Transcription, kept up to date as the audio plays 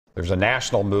There's a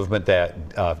national movement that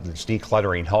is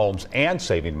decluttering homes and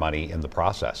saving money in the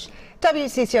process.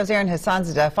 WCCO's Erin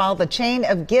Hassanzadeh followed the chain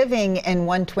of giving in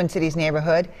one Twin Cities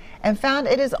neighborhood and found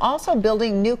it is also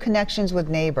building new connections with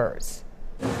neighbors.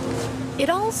 It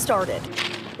all started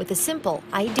with a simple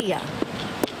idea.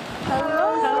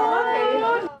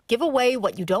 Hello. Give away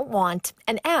what you don't want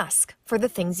and ask for the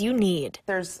things you need.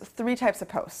 There's 3 types of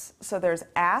posts. So there's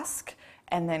ask,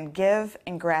 and then give,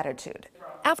 and gratitude.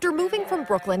 After moving from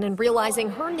Brooklyn and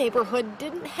realizing her neighborhood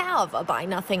didn't have a Buy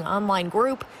Nothing online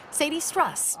group, Sadie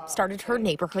Struss started her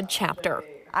neighborhood chapter.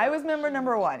 I was member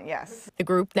number 1, yes. The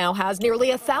group now has nearly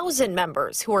 1,000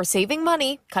 members who are saving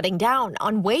money, cutting down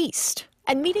on waste,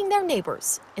 and meeting their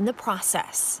neighbors in the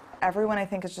process. Everyone, I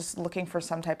think, is just looking for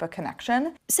some type of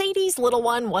connection. Sadie's little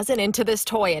one wasn't into this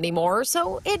toy anymore,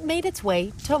 so it made its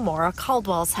way to Maura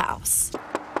Caldwell's house.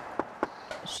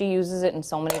 She uses it in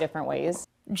so many different ways.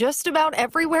 Just about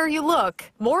everywhere you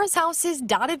look, Maura's house is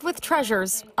dotted with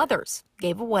treasures others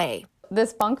gave away.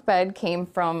 This bunk bed came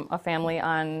from a family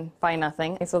on Buy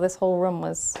Nothing, so this whole room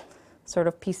was sort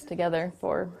of pieced together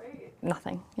for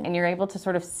nothing. And you're able to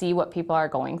sort of see what people are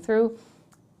going through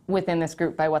within this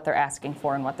group by what they're asking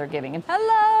for and what they're giving. And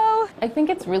hello! I think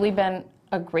it's really been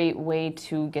a great way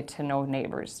to get to know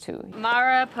neighbors too.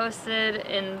 Mara posted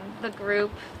in the group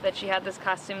that she had this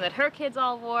costume that her kids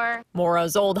all wore.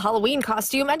 Maura's old Halloween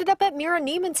costume ended up at Mira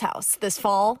Neiman's house this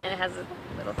fall. And it has a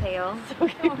little tail.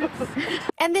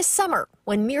 And this summer,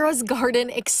 when Mira's garden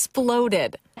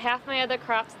exploded. Half my other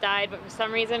crops died, but for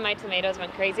some reason my tomatoes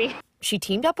went crazy. She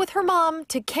teamed up with her mom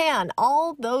to can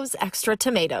all those extra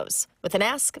tomatoes with an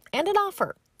ask and an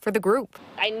offer for the group.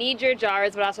 I need your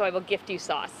jars, but also I will gift you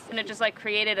sauce. And it just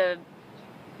created a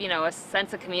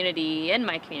sense of community in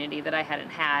my community that I hadn't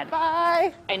had.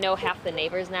 Bye! I know half the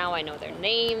neighbors now, I know their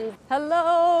names.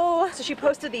 Hello! So she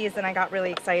posted these and I got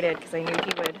really excited because I knew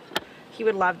he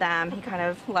would love them. He kind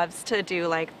of loves to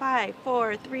do 5,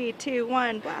 4, 3, 2,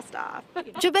 1, blast off.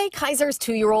 Jabay Kaiser's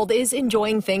 2-year-old is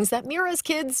enjoying things that Mira's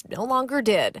kids no longer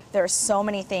did. There are so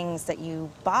many things that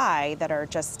you buy that are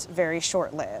just very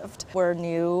short-lived. We're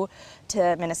new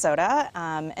to Minnesota,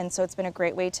 and so it's been a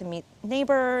great way to meet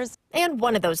neighbors. And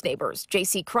one of those neighbors,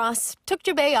 JC Cross, took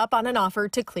Jabay up on an offer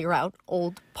to clear out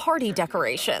old party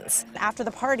decorations. After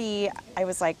the party, I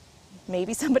was like,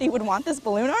 maybe somebody would want this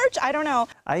balloon arch? I don't know.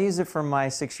 I use it for my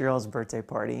 6-year-old's birthday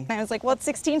party. And I was like, well, it's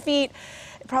 16 feet.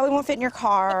 It probably won't fit in your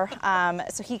car.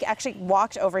 So he actually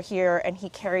walked over here and he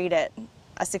carried it,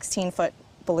 a 16-foot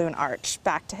balloon arch,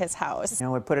 back to his house.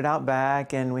 We put it out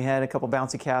back and we had a couple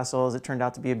bouncy castles. It turned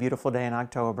out to be a beautiful day in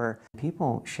October.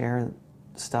 People share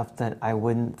stuff that I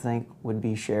wouldn't think would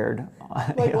be shared.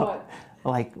 Like what?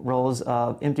 Like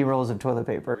empty rolls of toilet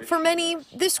paper. For many,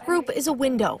 this group is a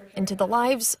window into the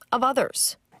lives of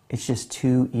others. It's just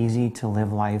too easy to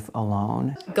live life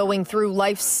alone. Going through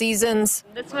life's seasons.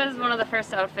 This was one of the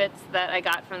first outfits that I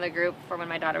got from the group for when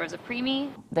my daughter was a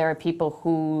preemie. There are people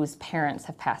whose parents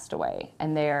have passed away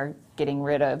and they're getting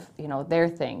rid of, their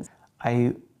things.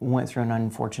 I went through an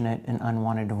unfortunate and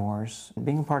unwanted divorce.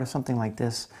 Being a part of something like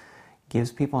this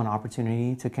gives people an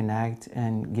opportunity to connect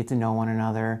and get to know one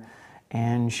another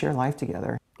and share life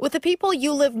together. With the people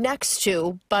you live next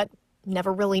to, but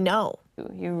never really know.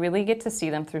 You really get to see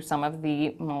them through some of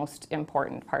the most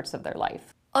important parts of their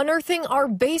life. Unearthing our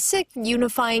basic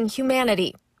unifying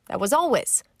humanity that was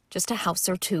always just a house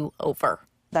or two over.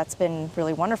 That's been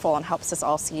really wonderful and helps us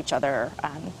all see each other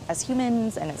as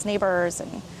humans and as neighbors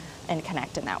and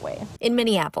connect in that way. In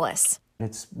Minneapolis.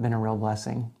 It's been a real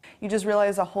blessing. You just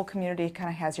realize the whole community kind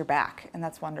of has your back, and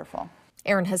that's wonderful.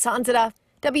 Erin Hassanzadeh,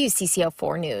 WCCO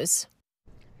 4 News.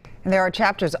 And there are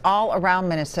chapters all around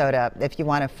Minnesota. If you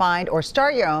want to find or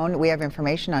start your own, we have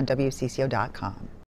information on WCCO.com.